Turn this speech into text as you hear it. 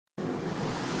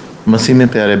مسیح میں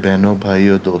پیارے بہنوں،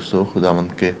 بھائیوں، دوستوں،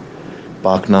 خداوند کے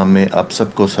پاک نام میں آپ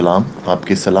سب کو سلام، آپ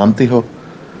کی سلامتی ہو۔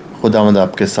 خداوند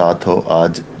آپ کے ساتھ ہو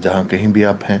آج جہاں کہیں بھی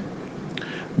آپ ہیں،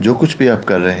 جو کچھ بھی آپ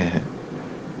کر رہے ہیں۔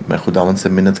 میں خداوند سے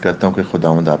منت کرتا ہوں کہ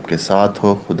خداوند آپ کے ساتھ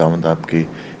ہو، خداوند آپ کی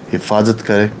حفاظت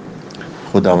کرے،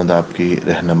 خداوند آپ کی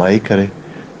رہنمائی کرے،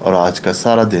 اور آج کا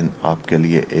سارا دن آپ کے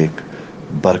لیے ایک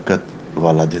برکت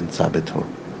والا دن ثابت ہو۔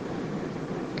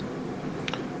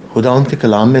 خداوند کے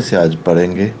کلام میں سے آج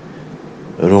پڑھیں گے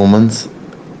رومنس،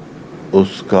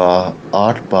 اس کا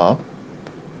 8 باب،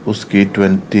 اس کی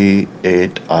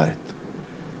 28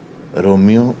 آیت۔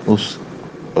 رومیو، اس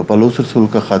پولس رسول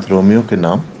کا خط رومیو کے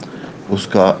نام، اس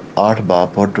کا 8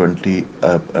 باب اور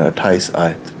 28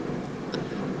 آیت۔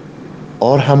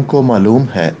 اور ہم کو معلوم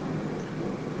ہے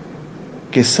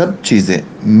کہ سب چیزیں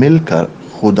مل کر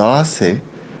خدا سے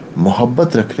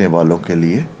محبت رکھنے والوں کے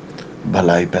لیے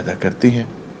بھلائی پیدا کرتی ہیں،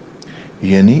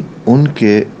 یعنی ان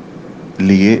کے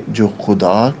لیے جو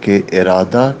خدا کے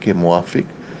ارادہ کے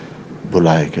موافق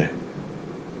بلائے گئے۔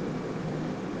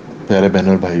 پیارے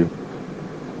بہنوں اور بھائیوں،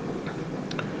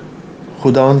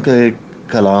 خداوند کا ایک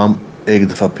کلام ایک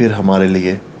دفعہ پھر ہمارے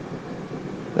لیے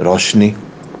روشنی،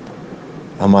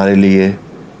 ہمارے لیے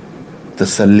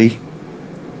تسلی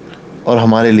اور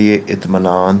ہمارے لیے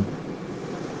اطمینان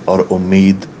اور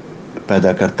امید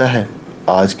پیدا کرتا ہے۔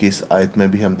 آج کی اس آیت میں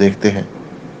بھی ہم دیکھتے ہیں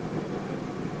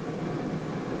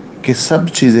کہ سب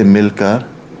چیزیں مل کر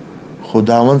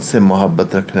خداوند سے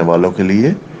محبت رکھنے والوں کے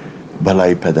لیے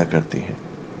بھلائی پیدا کرتی ہیں،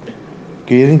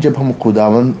 کہ یعنی جب ہم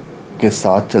خداوند کے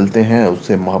ساتھ چلتے ہیں، اس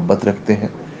سے محبت رکھتے ہیں،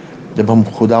 جب ہم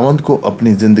خداوند کو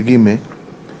اپنی زندگی میں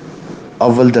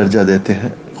اول درجہ دیتے ہیں،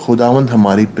 خداوند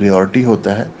ہماری پریورٹی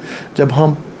ہوتا ہے، جب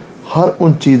ہم ہر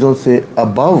ان چیزوں سے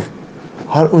ابو،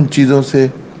 ہر ان چیزوں سے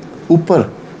اوپر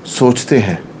سوچتے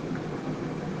ہیں،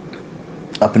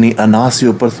 اپنی انا سے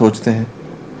اوپر سوچتے ہیں،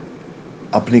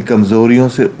 اپنی کمزوریوں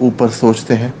سے اوپر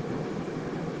سوچتے ہیں،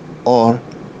 اور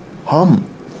ہم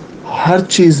ہر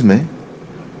چیز میں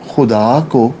خدا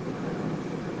کو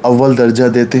اول درجہ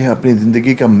دیتے ہیں، اپنی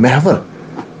زندگی کا محور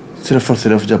صرف اور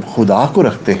صرف جب خدا کو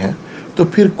رکھتے ہیں، تو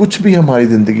پھر کچھ بھی ہماری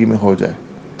زندگی میں ہو جائے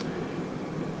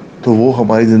تو وہ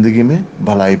ہماری زندگی میں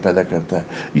بھلائی پیدا کرتا ہے۔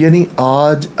 یعنی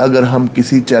آج اگر ہم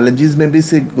کسی چیلنجز میں بھی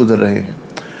سے گزر رہے ہیں،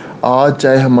 آج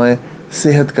چاہے ہمیں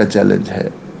صحت کا چیلنج ہے،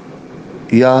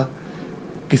 یا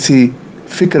کسی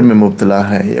فکر میں مبتلا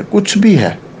ہے، یا کچھ بھی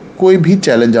ہے، کوئی بھی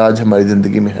چیلنج آج ہماری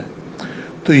زندگی میں ہے،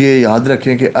 تو یہ یاد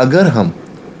رکھیں کہ اگر ہم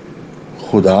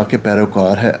خدا کے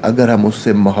پیروکار ہیں، اگر ہم اس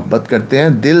سے محبت کرتے ہیں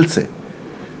دل سے،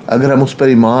 اگر ہم اس پر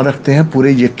ایمان رکھتے ہیں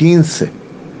پورے یقین سے۔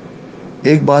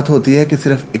 ایک بات ہوتی ہے کہ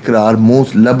صرف اقرار،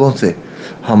 منہ لبوں سے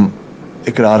ہم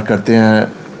اقرار کرتے ہیں،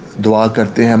 دعا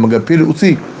کرتے ہیں، مگر پھر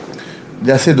اسی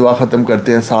جیسے دعا ختم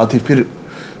کرتے ہیں ساتھ ہی پھر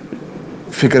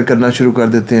فکر کرنا شروع کر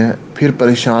دیتے ہیں، پھر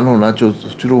پریشان ہونا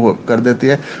شروع کر دیتے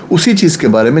ہیں اسی چیز کے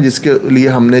بارے میں جس کے لیے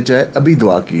ہم نے چاہے ابھی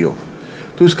دعا کی ہو۔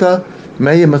 تو اس کا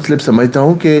میں یہ مطلب سمجھتا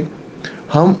ہوں کہ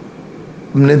ہم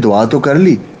نے دعا تو کر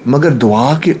لی، مگر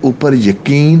دعا کے اوپر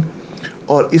یقین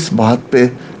اور اس بات پہ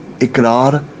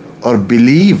اقرار اور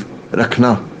بلیو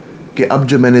رکھنا کہ اب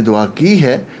جو میں نے دعا کی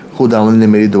ہے، خداوند نے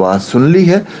میری دعا سن لی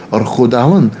ہے، اور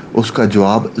خداوند اس کا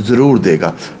جواب ضرور دے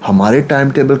گا، ہمارے ٹائم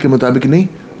ٹیبل کے مطابق نہیں،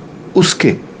 اس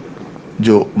کے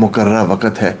جو مقررہ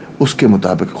وقت ہے اس کے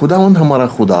مطابق۔ خداوند ہمارا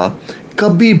خدا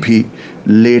کبھی بھی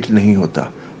لیٹ نہیں ہوتا۔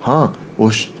 ہاں،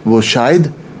 وہ شاید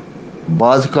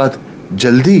بعض اوقات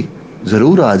جلدی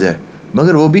ضرور آ جائے،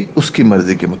 مگر وہ بھی اس کی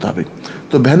مرضی کے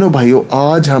مطابق۔ تو بہنوں بھائیوں،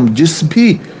 آج ہم جس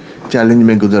بھی چیلنج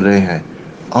میں گزر رہے ہیں،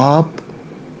 آپ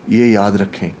یہ یاد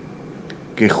رکھیں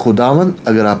کہ خداوند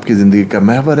اگر آپ کی زندگی کا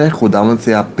محور ہے، خداوند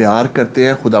سے آپ پیار کرتے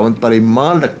ہیں، خداوند پر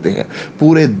ایمان رکھتے ہیں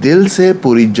پورے دل سے،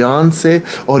 پوری جان سے،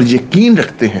 اور یقین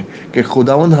رکھتے ہیں کہ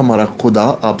خداوند ہمارا خدا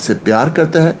آپ سے پیار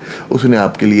کرتا ہے، اس نے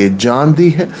آپ کے لیے جان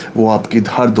دی ہے، وہ آپ کی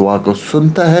ہر دعا کو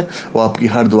سنتا ہے، وہ آپ کی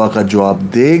ہر دعا کا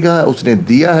جواب دے گا، اس نے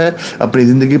دیا ہے اپنی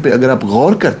زندگی پہ۔ اگر آپ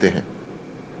غور کرتے ہیں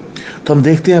تو ہم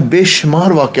دیکھتے ہیں بے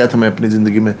شمار واقعات ہمیں اپنی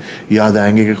زندگی میں یاد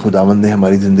آئیں گے کہ خداوند نے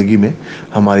ہماری زندگی میں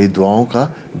ہماری دعاؤں کا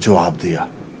جواب دیا۔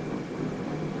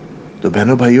 تو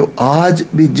بہنوں بھائیوں، آج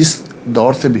بھی جس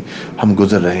دور سے بھی ہم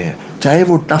گزر رہے ہیں، چاہے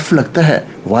وہ ٹف لگتا ہے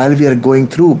while we are going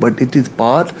through but it is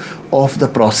part of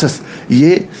the process،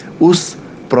 یہ اس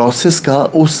پروسیس کا،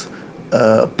 اس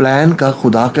پلان کا،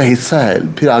 خدا کا حصہ ہے۔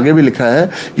 پھر آگے بھی لکھا ہے،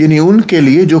 یعنی ان کے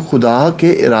لیے جو خدا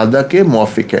کے ارادہ کے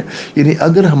موافق ہے۔ یعنی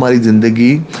اگر ہماری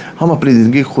زندگی، ہم اپنی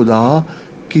زندگی خدا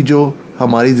کی جو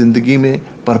ہماری زندگی میں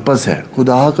पर्पस है,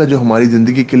 खुदा का जो हमारी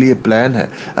ज़िंदगी के लिए प्लान है,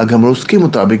 अगर हम उसके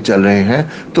मुताबिक चल रहे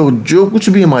हैं तो जो कुछ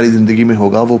भी हमारी ज़िंदगी में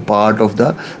होगा वो पार्ट ऑफ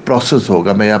द प्रोसेस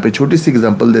होगा। मैं यहाँ पे छोटी सी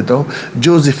एग्जांपल देता हूँ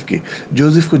जोसेफ की।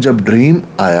 जोसेफ को जब ड्रीम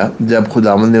आया, जब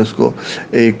खुदावंद ने उसको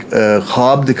एक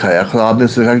ख्वाब दिखाया, ख्वाब ने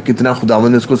उससे कहा कि कितना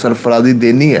खुदावंद ने उसको सरफराजी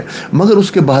देनी है, मगर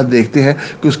उसके बाद देखते हैं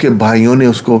कि उसके भाइयों ने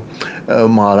उसको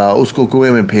मारा, उसको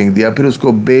कुएं में फेंक दिया, फिर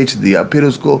उसको बेच दिया, फिर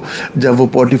उसको जब वो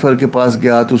पोटीफर के पास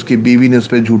गया तो उसकी बीवी ने उस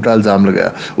पर झूठा इल्ज़ाम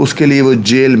लगाया, उसके लिए वो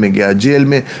जेल में गया। जेल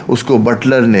में उसको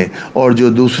बटलर ने और जो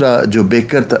दूसरा जो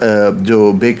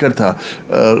बेकर था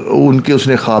उनके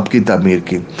उसने ख्वाब की तामीर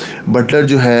की। बटलर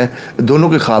जो है, दोनों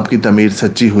के ख्वाब की तामीर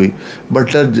सच्ची हुई।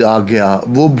 बटलर जाग गया,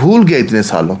 वो भूल गया इतने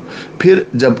सालों, फिर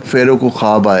जब फेरो को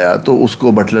ख्वाब आया तो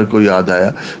उसको बटलर को याद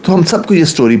आया। तो हम सबको ये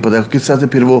स्टोरी पता है किस तरह से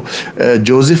फिर वो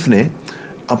जोसेफ ने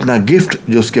अपना गिफ्ट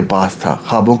जो उसके पास था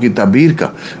ख्वाबों की ताबीर का,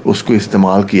 उसको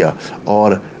इस्तेमाल किया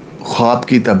और ख्वाब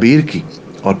की ताबीर की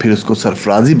और फिर उसको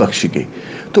सरफराजी बख्शी गई।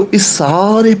 तो इस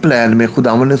सारे प्लान में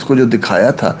खुदावन ने उसको जो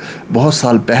दिखाया था बहुत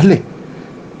साल पहले,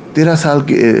 13 साल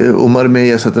की उम्र में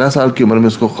या 17 साल की उम्र में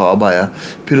उसको ख्वाब आया,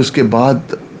 फिर उसके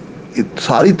बाद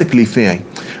सारी तकलीफ़ें आई,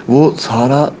 वो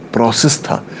सारा प्रोसेस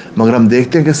था। मगर हम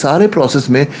देखते हैं कि सारे प्रोसेस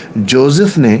में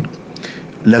जोसेफ ने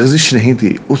लग़ज़िश नहीं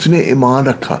थी, उसने ईमान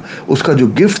रखा। उसका जो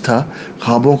गिफ्ट था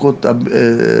ख्वाबों को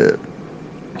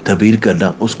तबीर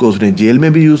करना, उसको उसने जेल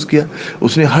में भी यूज़ किया,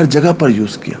 उसने हर जगह पर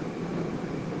यूज़ किया।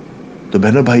 तो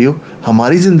बहनों भाइयों,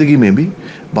 हमारी ज़िंदगी में भी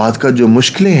बात का जो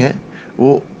मुश्किलें हैं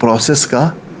वो प्रोसेस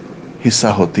का हिस्सा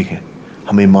होती हैं।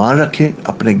 हम ईमान रखें,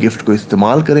 अपने गिफ्ट को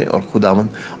इस्तेमाल करें और खुदावंद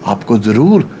आपको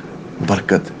ज़रूर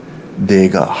बरकत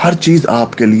देगा। हर चीज़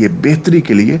आपके लिए बेहतरी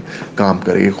के लिए काम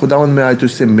करेगी। खुदावंद मैं आज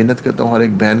तुझसे मिन्नत करता हूँ हर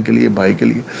एक बहन के लिए, भाई के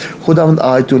लिए, खुदावंद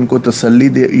आज तो उनको तसल्ली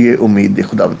दे, ये उम्मीद दे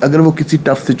खुदावंद, अगर वो किसी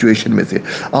टफ सिचुएशन में से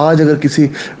आज अगर किसी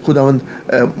खुदावंद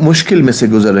मुश्किल में से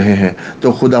गुजर रहे हैं,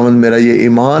 तो खुदावंद मेरा ये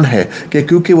ईमान है कि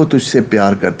क्योंकि वो तुझसे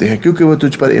प्यार करते हैं, क्योंकि वो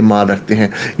तुझ पर ईमान रखते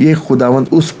हैं, ये खुदावंद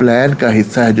उस प्लान का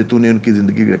हिस्सा है जो तूने उनकी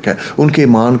ज़िंदगी में रखा है, उनके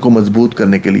ईमान को मजबूत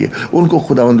करने के लिए, उनको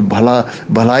खुदावंद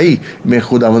भलाई में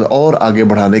खुदावंद और आगे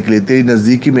बढ़ाने के लिए, तेरी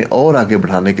नज़दीकी में और आगे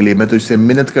बढ़ाने के लिए मैं तुझसे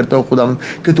मिन्नत करता हूँ खुदावंद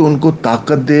कि तू उनको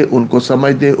ताकत दे, उनको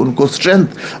समझ दे, उनको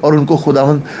स्ट्रेंथ और उनको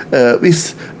खुदावंद इस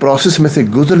प्रोसेस में से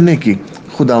गुजरने की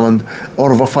खुदावंद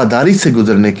और वफादारी से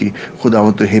गुजरने की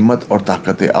खुदावंद तो हिम्मत और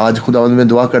ताकत है। आज खुदावंद मैं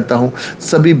दुआ करता हूँ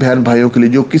सभी बहन भाइयों के लिए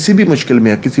जो किसी भी मुश्किल में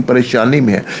है, किसी परेशानी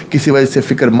में है, किसी वजह से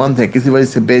फिक्रमंद है, किसी वजह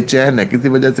से बेचैन है, किसी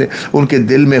वजह से उनके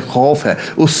दिल में खौफ है,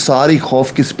 उस सारी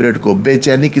खौफ की स्पिरिट को,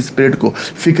 बेचैनी की स्पिरिट को,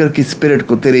 फिक्र की स्पिरिट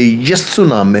को तेरे यस्सु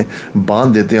नाम में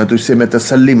बांध देते हैं। तुझसे मैं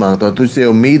तसल्ली मांगता हूँ, तुझसे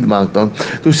उम्मीद मांगता हूँ,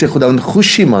 तुझसे खुदावंद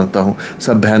खुशी मांगता हूँ।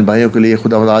 सब बहन भाइयों के लिए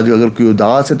खुदावंद आज अगर कोई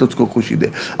उदास है तो उसको खुशी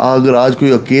दे, अगर आज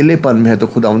कोई अकेलेपन में है तो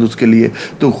खुदावंद उसके लिए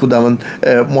तो खुदावंद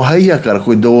मुहैया कर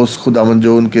कोई दोस्त खुदावंद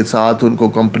जो उनके साथ उनको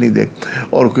कंपनी दे,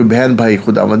 और कोई बहन भाई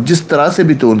खुदावंद जिस तरह से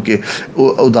भी तो उनके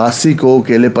उदासी को,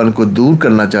 अकेलेपन को दूर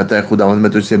करना चाहता है खुदावंद,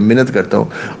 मैं तुझसे मिन्नत करता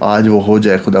हूँ आज वो हो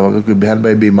जाए खुदावंद। कोई बहन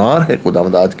भाई बीमार है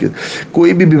खुदावंद, आज के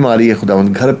कोई भी बीमारी है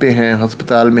खुदावंद, घर पे हैं,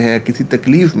 अस्पताल में है, किसी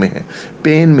तकलीफ में है,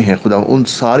 पेन में है खुदावंद, उन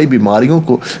सारी बीमारियों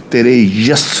को तेरे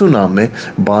यस्सु नाम में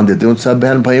बांध देते हैं। उन सब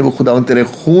बहन भाई वो खुदावंद तेरे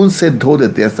खून से धो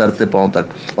देते हैं सर से पांव तक,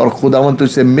 और खुदावंद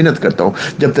तुझसे मिन्नत करता हूँ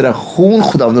जब तेरा खून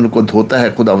खुदावंद उनको धोता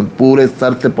है खुदावंद पूरे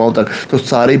सर से पांव तक, तो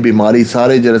सारी बीमारी,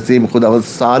 सारे जरासीम खुदावंद,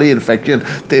 सारी इन्फेक्शन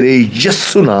तेरे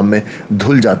यस्सु नाम में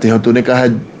धुल जाते हैं। तूने कहा है,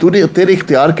 तूने तेरे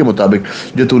इख्तियार के मुताबिक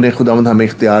जो तूने खुदावंद हमें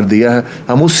इख्तियार दिया है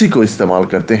हम उसी को इस्तेमाल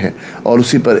करते हैं और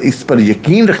उसी पर इस पर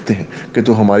यकीन रखते हैं कि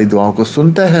तू हमारी दुआओं को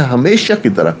सुनता है हमेशा की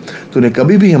तरह। तूने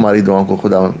कभी भी हमारी दुआओं को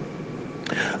खुदावंद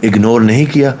इग्नोर नहीं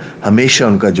किया, हमेशा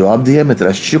उनका जवाब दिया। मैं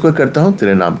तेरा शुक्र करता हूँ,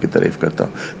 तेरे नाम की तारीफ करता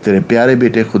हूँ, तेरे प्यारे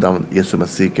बेटे खुदावंद यीशु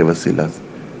मसीह के वसीला से,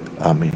 आमीन।